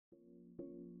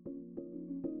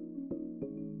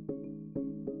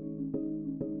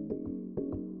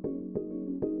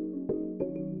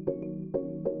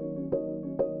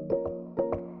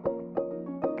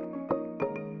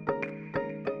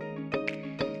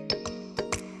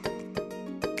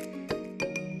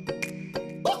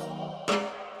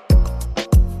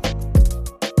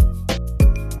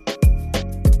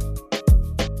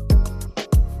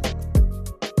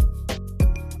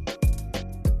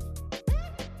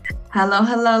Hello,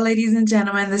 hello, ladies and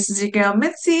gentlemen. This is your girl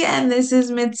Mitzi, and this is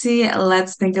Mitzi.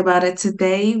 Let's think about it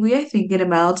today. We are thinking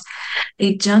about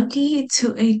a junkie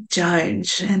to a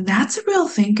judge, and that's a real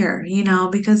thinker,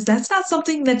 because that's not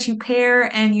something that you pair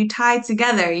and you tie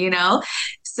together.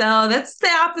 So that's the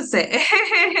opposite.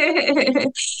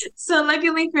 So,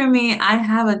 luckily for me, I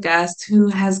have a guest who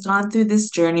has gone through this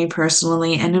journey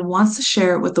personally and who wants to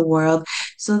share it with the world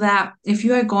so that if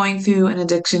you are going through an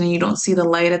addiction and you don't see the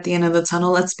light at the end of the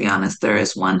tunnel, let's be honest, there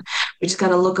is one. We just got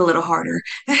to look a little harder.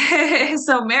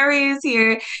 So Mary is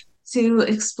here to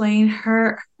explain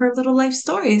her little life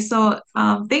story. So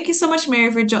thank you so much, Mary,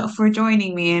 for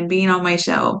joining me and being on my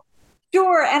show.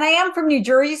 Sure, and I am from New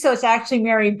Jersey, so it's actually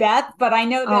Mary Beth, but I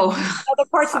know that Oh, people in other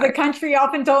parts of the sorry. country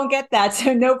often don't get that,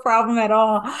 so no problem at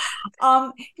all.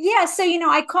 Yeah, so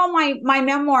I call my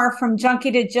memoir From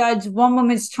Junkie to Judge One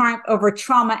Woman's Triumph Over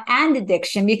Trauma and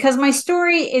Addiction because my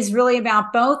story is really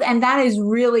about both, and that is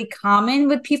really common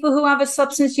with people who have a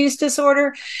substance use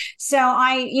disorder. So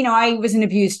I was an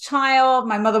abused child.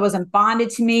 My mother wasn't bonded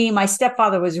to me. My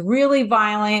stepfather was really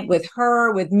violent with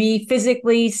her, with me,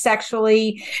 physically,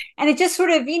 sexually, and it just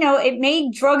sort of it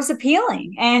made drugs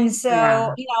appealing. And so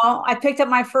Yeah. I picked up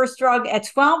my first drug at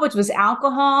 12, which was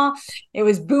alcohol. It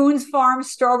was Boone's Farm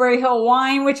Strawberry Hill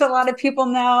wine, which a lot of people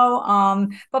know.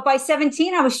 But by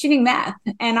 17 I was shooting meth,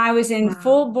 and I was in Wow.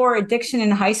 full bore addiction in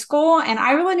high school, and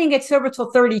I really didn't get sober till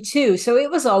 32, so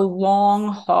it was a long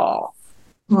haul.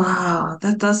 Wow,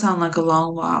 that does sound like a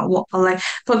long while.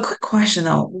 But quick question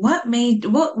though, what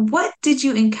did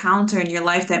you encounter in your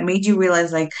life that made you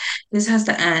realize like this has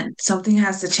to end? Something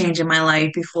has to change in my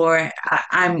life before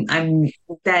I'm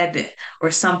dead or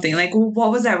something. Like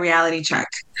what was that reality check?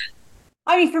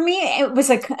 I mean, for me, it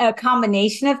was a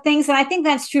combination of things. And I think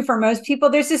that's true for most people.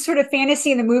 There's this sort of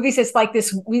fantasy in the movies. It's like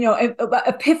this,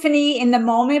 epiphany in the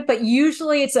moment, but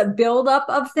usually it's a buildup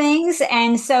of things.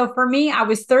 And so for me, I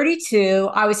was 32.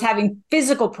 I was having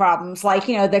physical problems, like,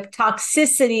 the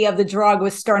toxicity of the drug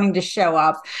was starting to show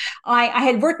up. I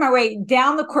had worked my way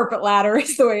down the corporate ladder,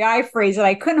 is the way I phrase it.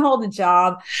 I couldn't hold a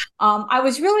job. I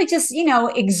was really just,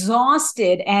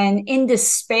 exhausted and in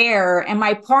despair. And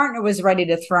my partner was ready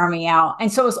to throw me out.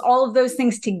 And so it was all of those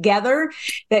things together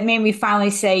that made me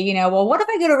finally say, well, what if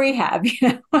I go to rehab?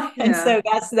 And Yeah. so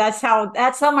that's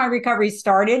how my recovery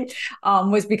started,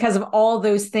 was because of all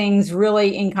those things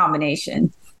really in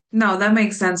combination. No, that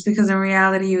makes sense because in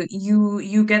reality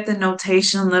you get the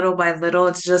notation little by little.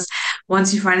 It's just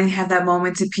once you finally have that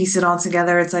moment to piece it all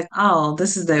together, it's like, oh,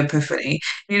 this is the epiphany.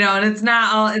 And it's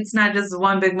not just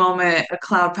one big moment, a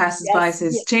cloud passes by, Yes.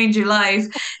 says, change your life.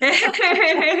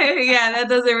 Yeah, that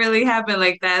doesn't really happen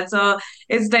like that. So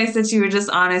it's nice that you were just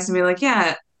honest and be like,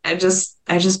 yeah, I just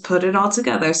put it all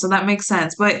together. So that makes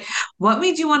sense. But what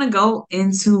made you want to go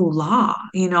into law?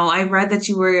 I read that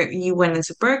you went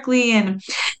into Berkeley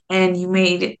and you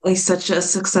made like such a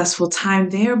successful time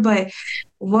there. But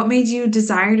what made you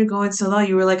desire to go into law?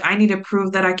 You were like, I need to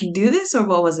prove that I can do this, or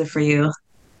what was it for you?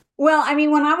 Well, I mean,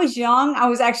 when I was young, I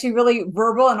was actually really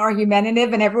verbal and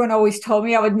argumentative, and everyone always told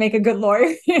me I would make a good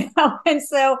lawyer. And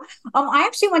so, I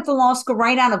actually went to law school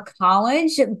right out of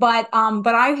college, but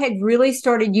I had really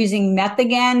started using meth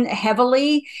again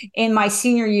heavily in my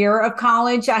senior year of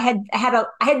college. I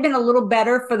had been a little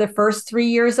better for the first 3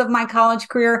 years of my college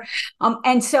career,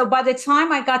 and so by the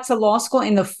time I got to law school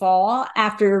in the fall,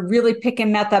 after really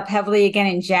picking meth up heavily again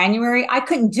in January, I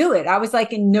couldn't do it. I was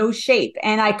like in no shape,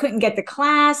 and I couldn't get to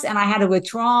class, and I had to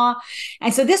withdraw.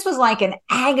 And so this was like an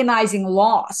agonizing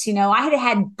loss. I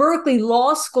had Berkeley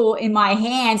Law School in my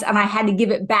hands, and I had to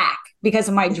give it back because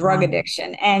of my drug Yeah.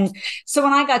 addiction. And so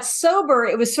when I got sober,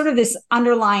 it was sort of this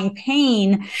underlying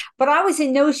pain, but I was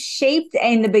in no shape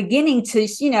in the beginning to,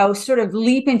 sort of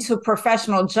leap into a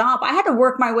professional job. I had to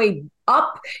work my way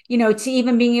up, to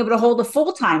even being able to hold a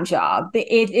full-time job.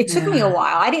 It took me a Yeah.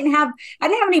 while. I didn't have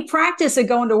any practice of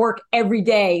going to work every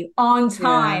day on Yeah.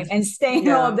 time and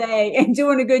staying all Yeah. day and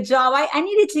doing a good job. I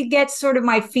needed to get sort of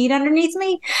my feet underneath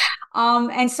me.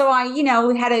 And so I,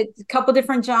 had a couple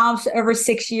different jobs over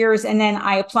 6 years. And then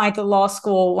I applied to law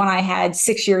school when I had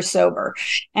 6 years sober.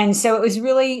 And so it was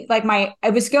really like I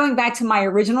was going back to my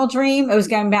original dream. It was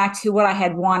going back to what I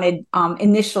had wanted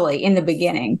initially in the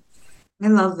beginning. I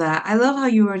love that. I love how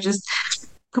you were just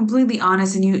completely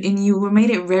honest and you were made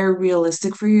it very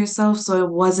realistic for yourself. So it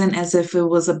wasn't as if it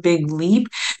was a big leap.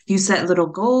 You set little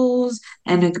goals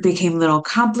and it became little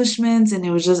accomplishments and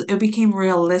it became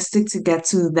realistic to get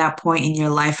to that point in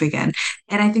your life again.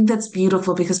 And I think that's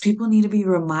beautiful because people need to be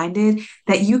reminded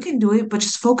that you can do it, but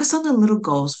just focus on the little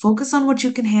goals. Focus on what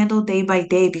you can handle day by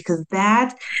day because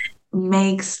that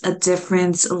makes a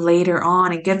difference later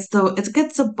on. It gets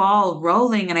the ball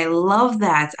rolling, and I love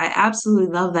that. I absolutely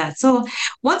love that. So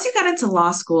once you got into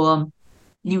law school,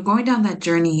 you're going down that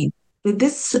journey. Did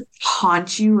this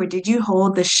haunt you, or did you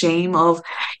hold the shame of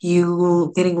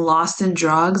you getting lost in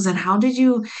drugs? And how did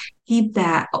you keep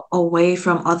that away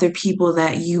from other people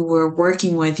that you were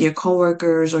working with, your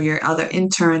coworkers or your other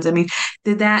interns? I mean,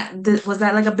 was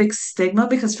that like a big stigma?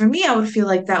 Because for me, I would feel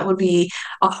like that would be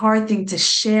a hard thing to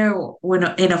share when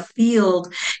in a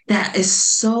field that is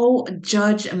so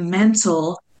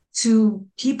judgmental to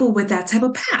people with that type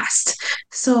of past.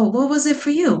 So, what was it for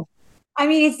you? I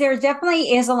mean, there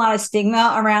definitely is a lot of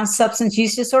stigma around substance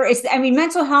use disorder. I mean,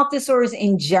 mental health disorders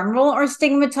in general are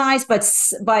stigmatized,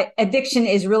 but addiction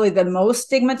is really the most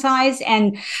stigmatized.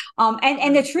 And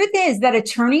the truth is that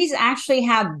attorneys actually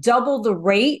have double the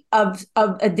rate of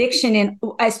addiction in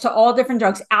as to all different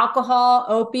drugs, alcohol,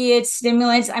 opiates,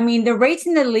 stimulants. I mean, the rates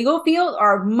in the legal field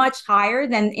are much higher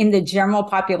than in the general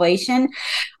population.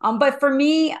 But for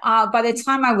me, by the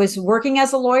time I was working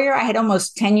as a lawyer, I had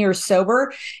almost 10 years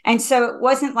sober. And so it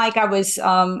wasn't like I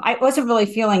wasn't really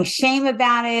feeling shame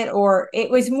about it, or it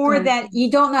was more Okay. that you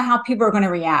don't know how people are going to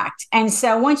react. And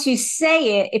so once you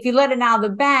say it, if you let it out of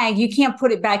the bag, you can't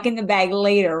put it back in the bag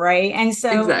later. Right. And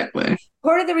so Exactly.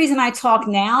 part of the reason I talk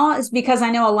now is because I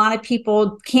know a lot of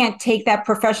people can't take that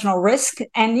professional risk.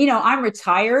 And, I'm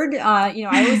retired. I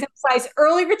always emphasize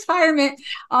early retirement.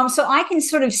 So I can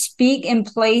sort of speak in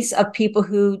place of people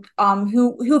who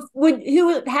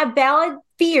have valid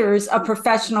fears of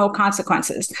professional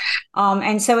consequences.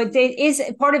 And so it is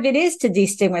part of it is to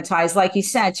destigmatize, like you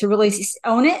said, to really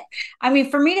own it. I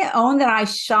mean, for me to own that I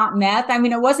shot meth, I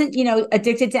mean, it wasn't,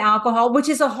 addicted to alcohol, which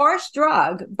is a harsh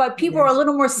drug, but people are a Yes.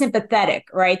 little more sympathetic,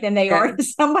 right, than they are Yeah. to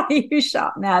somebody who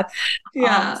shot meth. Um,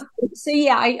 Yeah. so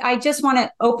yeah, I just want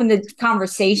to open the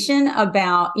conversation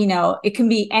about, it can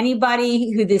be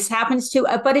anybody who this happens to,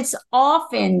 but it's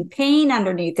often pain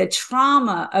underneath it,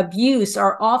 trauma, abuse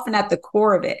are often at the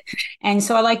core of it. And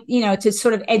so I like, to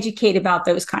sort of educate about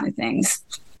those kind of things.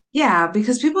 Yeah,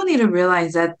 because people need to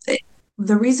realize that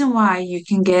the reason why you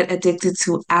can get addicted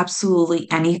to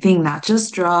absolutely anything, not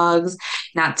just drugs,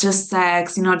 not just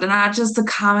sex, not just the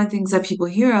common things that people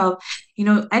hear of,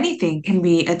 anything can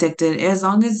be addicted as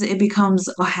long as it becomes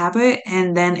a habit,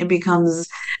 and then it becomes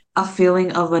a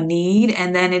feeling of a need,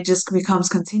 and then it just becomes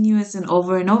continuous and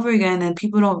over again. And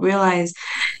people don't realize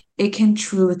it can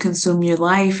truly consume your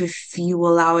life if you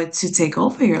allow it to take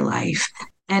over your life.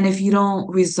 And if you don't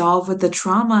resolve with the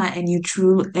trauma, and you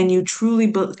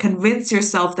truly convince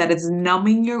yourself that it's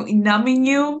numbing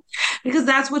you, because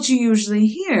that's what you usually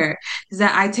hear, is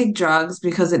that I take drugs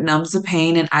because it numbs the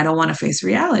pain and I don't want to face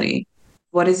reality.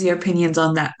 What is your opinions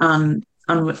on that on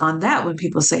that when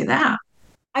people say that?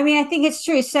 I mean, I think it's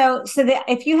true. So that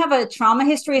if you have a trauma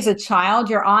history as a child,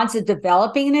 your odds of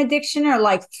developing an addiction are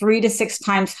like 3 to 6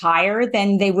 times higher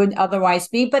than they would otherwise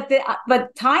be. But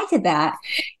tied to that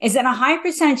is that a high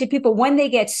percentage of people, when they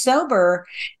get sober,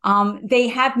 they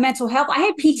have mental health. I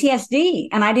had PTSD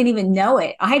and I didn't even know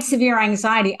it. I had severe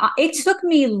anxiety. It took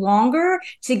me longer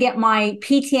to get my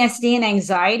PTSD and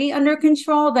anxiety under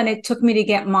control than it took me to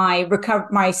get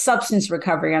my substance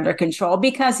recovery under control,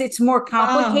 because it's more Wow.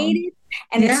 complicated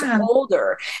and it's Yeah.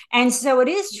 older. And so it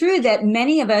is true that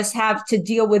many of us have to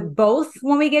deal with both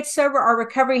when we get sober. Our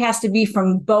recovery has to be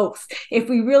from both if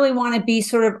we really want to be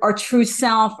sort of our true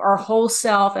self, our whole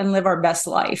self, and live our best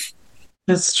life.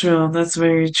 That's true. That's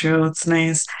very true. It's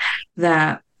nice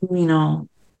that,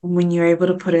 when you're able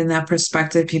to put in that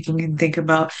perspective, people can think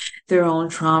about their own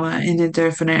trauma in a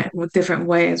different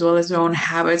way, as well as their own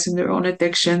habits and their own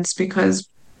addictions, because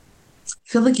I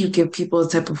feel like you give people a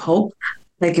type of hope.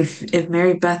 Like if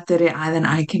Mary Beth did it, then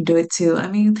I can do it too. I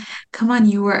mean, come on,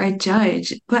 you were a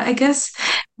judge. But I guess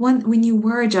when you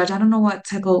were a judge, I don't know what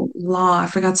type of law. I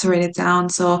forgot to write it down.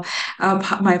 So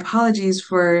my apologies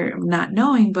for not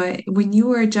knowing. But when you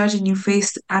were a judge and you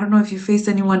faced, I don't know if you faced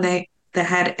anyone that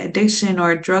had addiction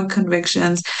or drug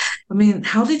convictions. I mean,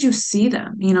 how did you see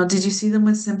them? Did you see them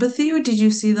with sympathy, or did you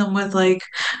see them with like,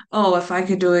 oh, if I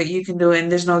could do it, you can do it,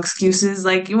 and there's no excuses.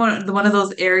 Like you want one of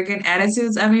those arrogant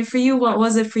attitudes. I mean, for you, what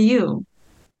was it for you?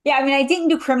 Yeah, I mean, I didn't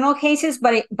do criminal cases,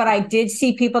 but I did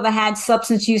see people that had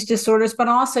substance use disorders, but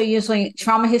also usually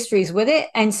trauma histories with it.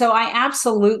 And so I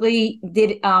absolutely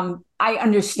did. I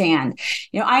understand.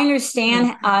 I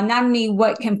understand not only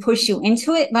what can push you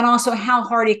into it, but also how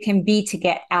hard it can be to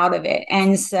get out of it.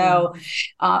 And so,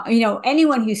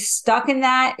 anyone who's stuck in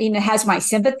that, has my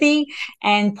sympathy.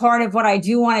 And part of what I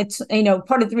do want to,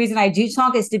 part of the reason I do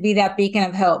talk is to be that beacon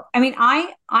of hope. I mean,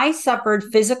 I suffered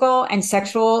physical and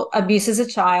sexual abuse as a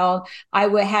child. I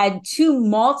had 2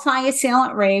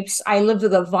 multi-assailant rapes. I lived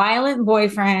with a violent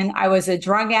boyfriend. I was a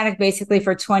drug addict basically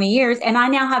for 20 years. And I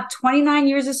now have 29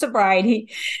 years of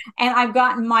sobriety. And I've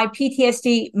gotten my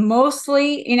PTSD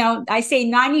mostly, I say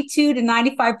 92 to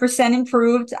 95%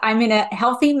 improved. I'm in a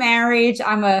healthy marriage.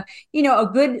 I'm a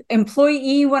good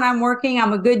employee when I'm working.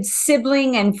 I'm a good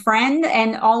sibling and friend.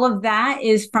 And all of that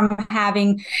is from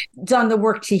having done the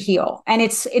work to heal. And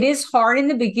it is hard in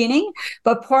the beginning,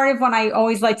 but part of what I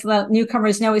always like to let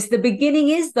newcomers know is the beginning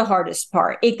is the hardest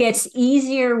part. It gets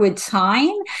easier with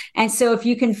time. And so if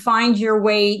you can find your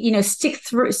way,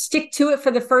 stick to it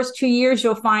for the first 2 years,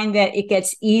 you'll find that it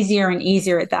gets easier and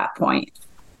easier at that point.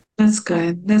 That's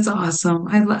good. That's awesome.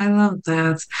 I love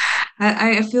that.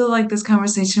 I feel like this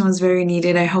conversation was very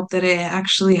needed. I hope that it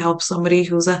actually helps somebody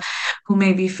who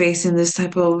may be facing this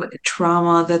type of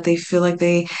trauma that they feel like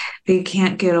they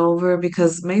can't get over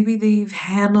because maybe they've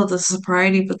handled the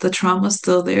sobriety, but the trauma's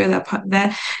still there.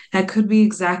 That could be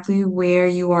exactly where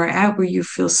you are at, where you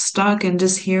feel stuck, and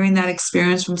just hearing that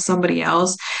experience from somebody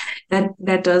else,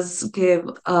 that does give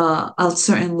a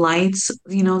certain light,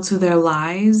 to their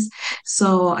lives.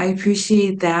 So I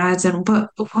appreciate that.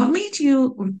 But what made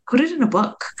you put it in a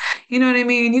book? You know what I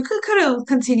mean? You could have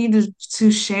continued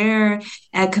to share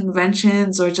at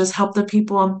conventions or just help the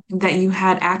people that you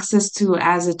had access to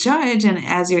as a judge and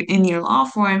as you're in your law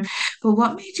firm. But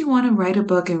what made you want to write a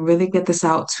book and really get this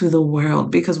out to the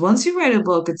world? Because once you write a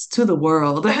book, it's to the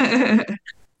world.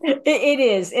 It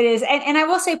is. It is. And I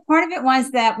will say part of it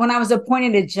was that when I was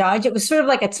appointed a judge, it was sort of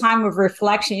like a time of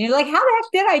reflection. You're like, how the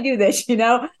heck did I do this?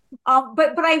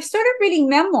 But I started reading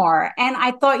memoir and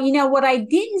I thought, what I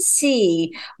didn't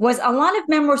see was a lot of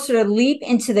memoirs sort of leap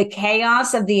into the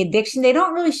chaos of the addiction. They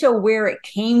don't really show where it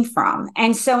came from.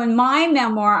 And so in my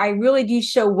memoir, I really do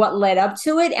show what led up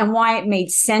to it and why it made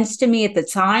sense to me at the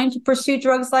time to pursue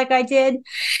drugs like I did.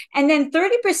 And then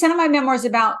 30% of my memoir is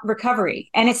about recovery,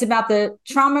 and it's about the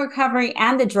trauma recovery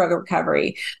and the drug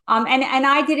recovery. And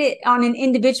I did it on an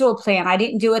individual plan. I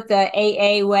didn't do it the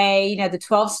AA way, the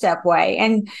 12-step way.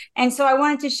 And so I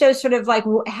wanted to show sort of like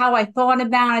how I thought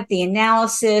about it, the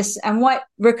analysis, and what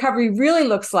recovery really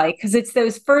looks like, because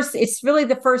it's really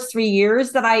the first 3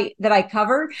 years that I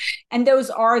cover, and those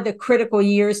are the critical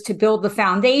years to build the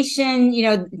foundation,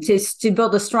 to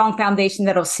build a strong foundation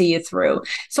that'll see you through.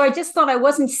 So I just thought I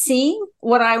wasn't seeing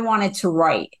what I wanted to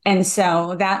write, and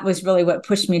so that was really what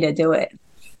pushed me to do it.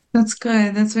 That's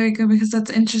good. That's very good because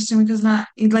that's interesting because not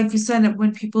like you said,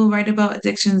 when people write about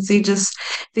addictions, they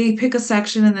pick a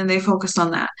section and then they focus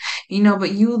on that,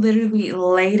 but you literally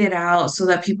laid it out so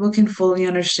that people can fully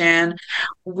understand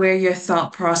where your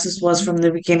thought process was from the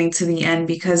beginning to the end,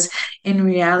 because in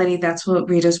reality, that's what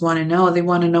readers want to know. They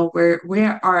want to know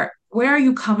where are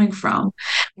you coming from?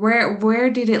 Where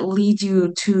did it lead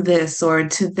you to this or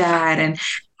to that? And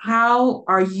how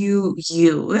are you?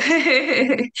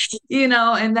 And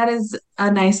that is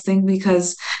a nice thing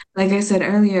because, like I said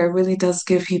earlier, it really does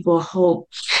give people hope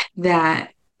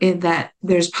that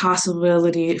there's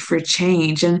possibility for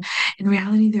change. And in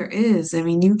reality, there is. I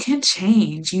mean, you can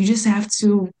change. You just have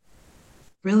to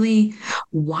really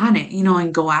want it,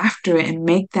 and go after it and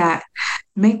make that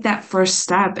first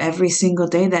step every single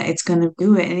day that it's going to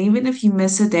do it. And even if you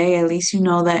miss a day, at least you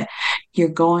know that you're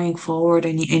going forward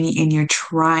and you're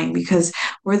trying. Because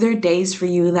were there days for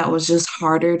you that was just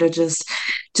harder to just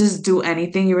do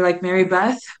anything? You were like, Mary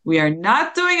Beth, we are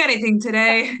not doing anything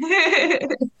today.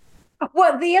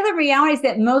 Well, the other reality is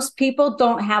that most people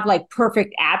don't have like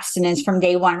perfect abstinence from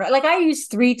day one, right? Like I used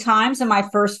 3 times in my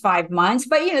first 5 months,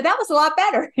 but that was a lot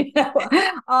better.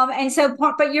 And so,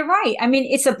 but you're right. I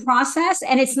mean, it's a process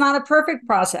and it's not a perfect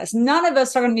process. None of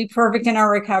us are going to be perfect in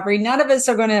our recovery. None of us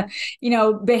are going to,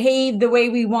 behave the way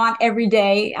we want every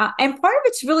day. And part of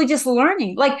it's really just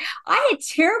learning. Like I had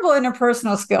terrible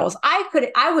interpersonal skills.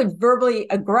 I would verbally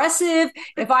aggressive.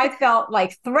 If I felt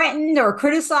like threatened or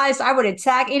criticized, I would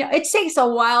attack. It takes a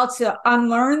while to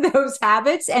unlearn those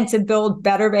habits and to build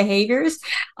better behaviors.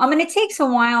 And it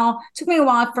took me a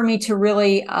while for me to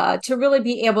really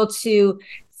be able to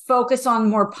focus on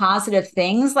more positive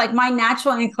things. Like my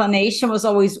natural inclination was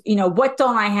always, what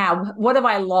don't I have? What have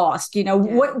I lost?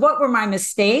 What were my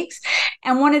mistakes?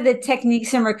 And one of the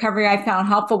techniques in recovery I found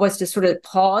helpful was to sort of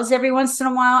pause every once in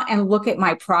a while and look at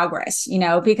my progress,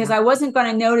 because I wasn't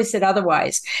going to notice it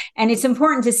otherwise. And it's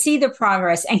important to see the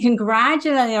progress and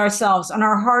congratulate ourselves on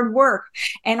our hard work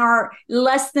and our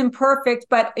less than perfect,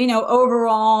 but,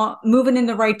 overall moving in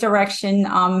the right direction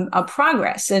of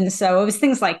progress. And so it was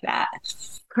things like that.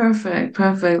 Perfect,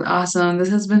 perfect, awesome. This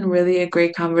has been really a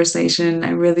great conversation.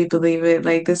 I really believe it.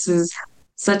 Like, this is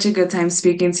such a good time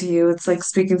speaking to you. It's like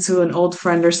speaking to an old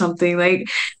friend or something. Like,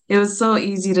 it was so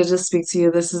easy to just speak to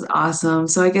you. This is awesome.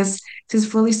 So, I guess to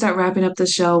fully start wrapping up the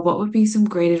show, what would be some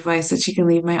great advice that you can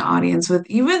leave my audience with?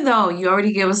 Even though you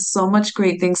already gave us so much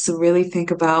great things to really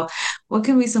think about, what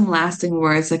can be some lasting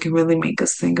words that can really make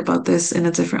us think about this in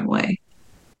a different way?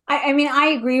 I mean, I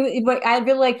agree with what I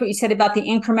really like what you said about the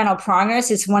incremental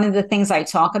progress. It's one of the things I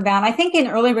talk about. I think in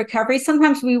early recovery,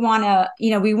 sometimes we want to,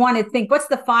 we want to think, what's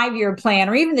the 5-year plan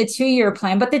or even the 2-year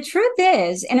plan? But the truth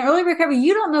is, in early recovery,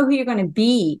 you don't know who you're going to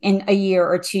be in a year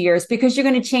or 2 years because you're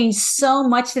going to change so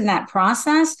much in that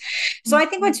process. So I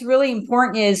think what's really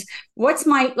important is what's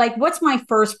my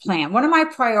first plan? What are my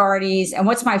priorities and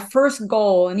what's my first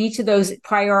goal in each of those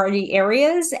priority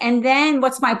areas? And then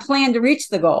what's my plan to reach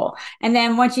the goal? And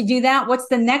then once you do that, what's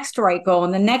the next right goal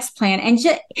and the next plan? And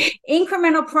just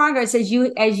incremental progress, as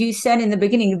you said in the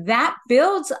beginning, that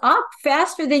builds up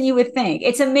faster than you would think.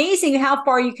 It's amazing how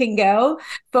far you can go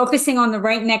focusing on the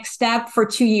right next step for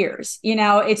 2 years.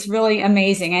 It's really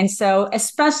amazing. And so,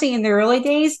 especially in the early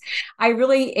days, I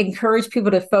really encourage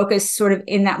people to focus sort of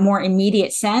in that more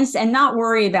immediate sense and not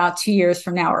worry about 2 years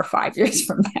from now or 5 years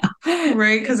from now.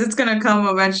 Right? Because it's going to come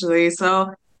eventually.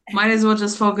 So might as well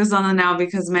just focus on the now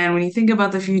because, man, when you think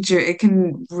about the future, it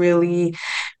can really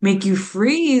make you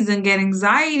freeze and get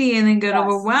anxiety and then get Yes.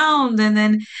 overwhelmed. And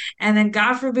then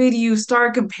God forbid you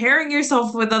start comparing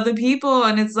yourself with other people.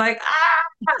 And it's like,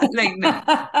 like, no,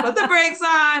 put the brakes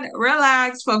on,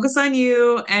 relax, focus on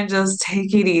you, and just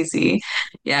take it easy.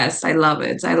 Yes, I love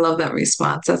it. I love that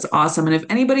response. That's awesome. And if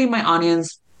anybody in my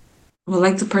audience would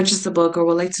like to purchase the book or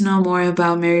would like to know more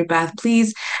about Mary Beth,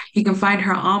 please, you can find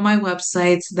her on my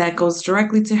website. That goes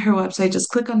directly to her website. Just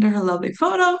click under her lovely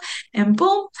photo and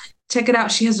boom, check it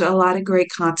out. She has a lot of great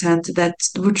content that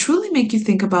will truly make you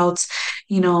think about,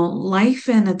 life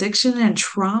and addiction and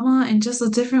trauma in just a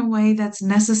different way that's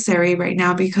necessary right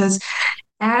now because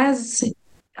as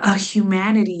a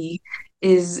humanity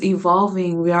is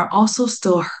evolving, we are also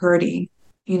still hurting.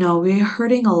 We're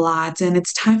hurting a lot, and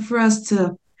it's time for us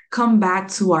to come back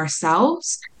to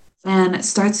ourselves and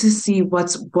start to see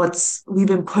what's we've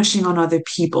been pushing on other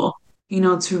people,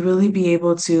 to really be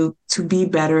able to be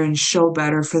better and show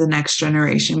better for the next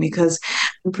generation. Because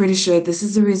I'm pretty sure this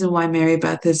is the reason why Mary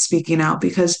Beth is speaking out,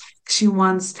 because she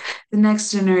wants the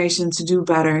next generation to do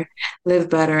better, live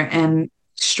better, and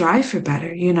strive for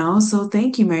better. So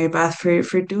thank you, Mary Beth,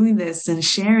 for doing this and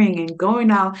sharing and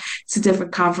going out to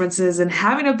different conferences and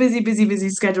having a busy, busy, busy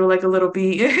schedule like a little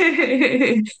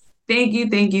bee. Thank you,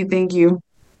 thank you, thank you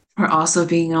for also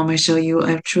being on my show. You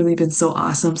have truly been so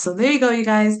awesome. So there you go, you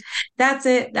guys. That's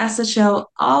it. That's the show.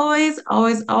 Always,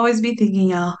 always, always be thinking,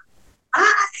 y'all.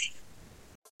 Bye.